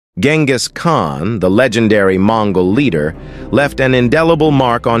Genghis Khan, the legendary Mongol leader, left an indelible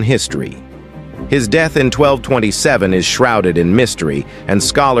mark on history. His death in 1227 is shrouded in mystery, and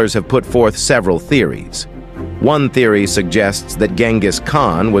scholars have put forth several theories. One theory suggests that Genghis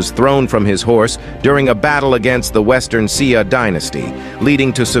Khan was thrown from his horse during a battle against the Western Xia dynasty,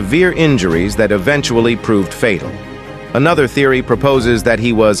 leading to severe injuries that eventually proved fatal. Another theory proposes that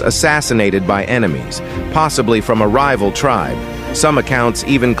he was assassinated by enemies, possibly from a rival tribe. Some accounts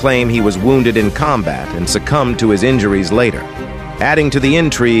even claim he was wounded in combat and succumbed to his injuries later. Adding to the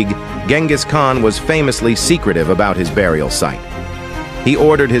intrigue, Genghis Khan was famously secretive about his burial site. He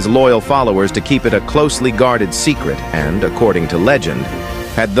ordered his loyal followers to keep it a closely guarded secret and, according to legend,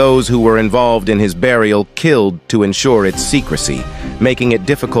 had those who were involved in his burial killed to ensure its secrecy, making it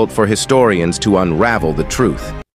difficult for historians to unravel the truth.